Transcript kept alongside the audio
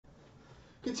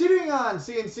Continuing on,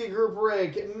 CNC Group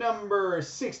Break number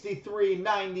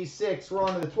 6396. We're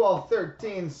on to the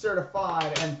 12-13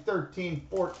 Certified and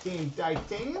 13-14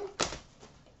 Titanium.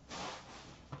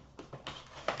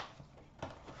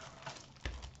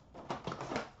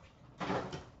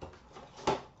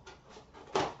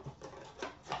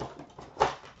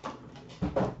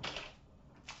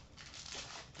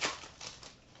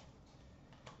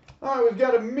 All right, we've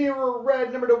got a mirror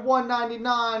red number to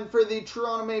 199 for the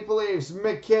Toronto Maple Leafs,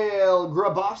 Mikhail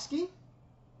Grabovski.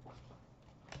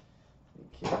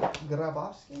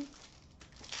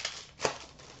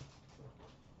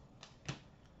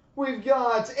 We've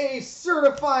got a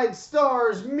Certified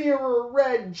Stars mirror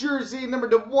red jersey number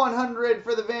to 100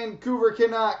 for the Vancouver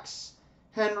Canucks,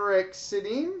 Henrik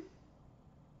Sedin.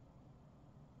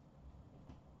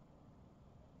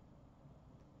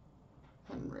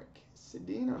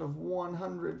 Sedin out of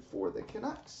 100 for the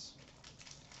Canucks.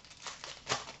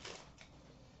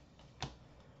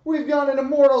 We've got an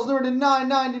Immortals number to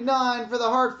 999 for the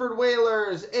Hartford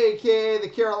Whalers, a.k.a. the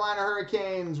Carolina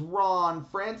Hurricanes, Ron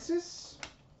Francis.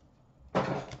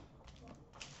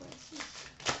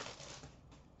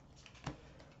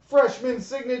 Freshman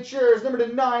signatures number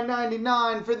to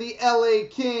 999 for the LA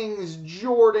Kings,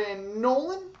 Jordan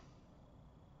Nolan.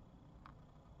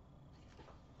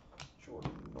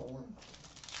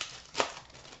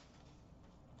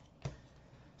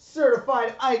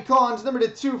 Certified Icons, number to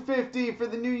 250 for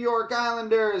the New York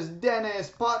Islanders, Dennis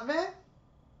Potvin.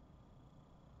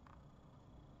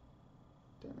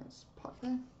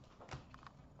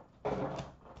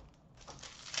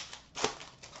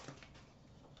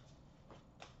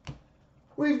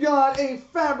 We've got a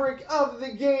Fabric of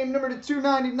the Game, number to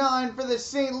 299 for the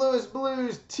St. Louis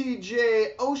Blues,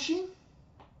 TJ Oshie.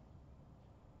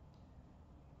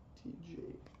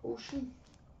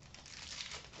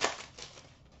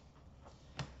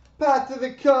 Path to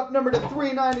the Cup, number to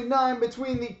 399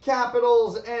 between the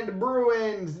Capitals and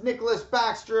Bruins, Nicholas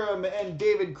Backstrom and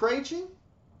David Krejci.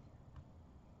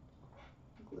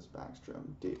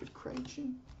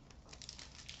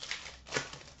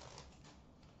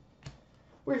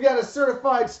 We've got a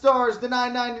Certified Stars to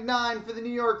 999 for the New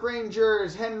York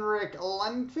Rangers, Henrik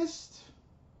Lundqvist.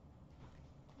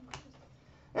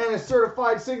 And a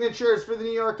Certified Signatures for the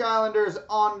New York Islanders,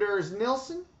 Anders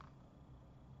Nilsson.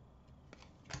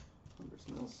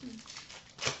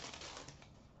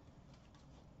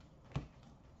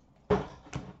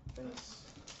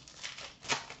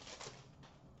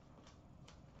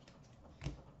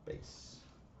 Base.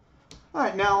 All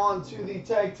right, now on to the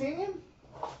Titanium.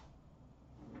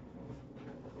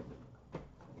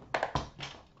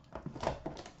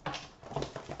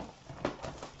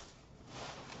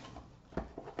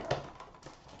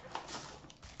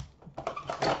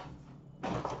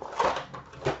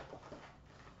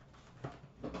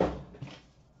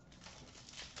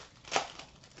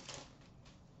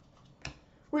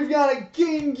 We've got a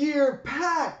Game Gear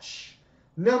patch,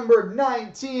 numbered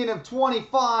 19 of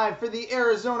 25 for the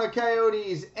Arizona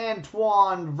Coyotes,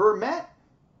 Antoine Vermette.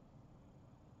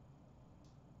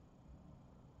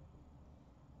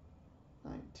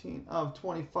 Of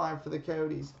 25 for the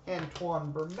Coyotes,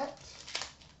 Antoine Vermette.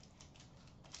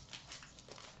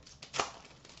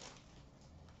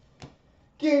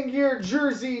 Game Gear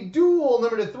Jersey Duel,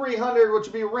 number to 300, which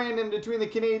will be random between the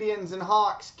Canadiens and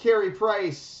Hawks, Carey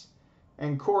Price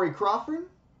and Corey Crawford.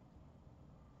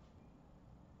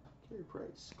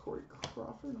 Corey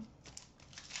Crawford.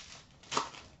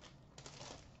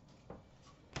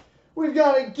 We've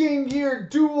got a Game Gear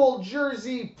Dual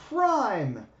Jersey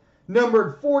Prime,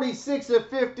 numbered 46 of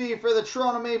 50 for the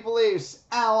Toronto Maple Leafs,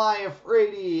 Al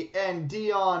Iafrate and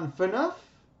Dion Phaneuf.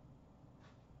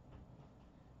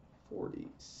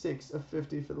 46 of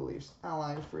 50 for the Leafs, Al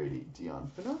Iafrate, Dion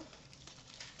Phaneuf.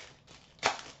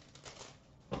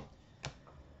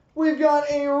 We've got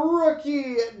a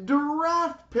rookie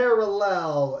draft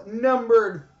parallel,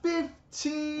 numbered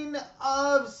 15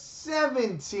 of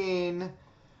 17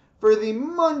 for the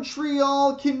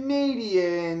Montreal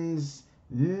Canadiens,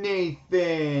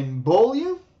 Nathan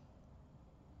Beaulieu.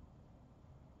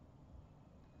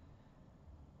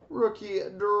 Rookie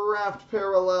draft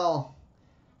parallel,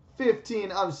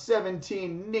 15 of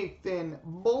 17, Nathan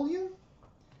Beaulieu.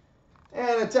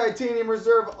 And a Titanium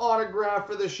Reserve autograph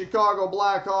for the Chicago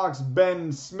Blackhawks,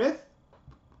 Ben Smith.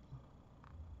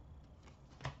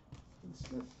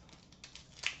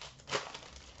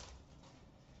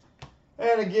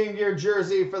 And a Game Gear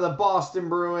jersey for the Boston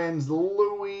Bruins,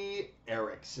 Louis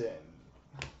Eriksson.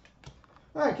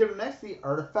 All right, coming next, the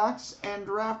Artifacts and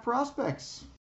Draft Prospects.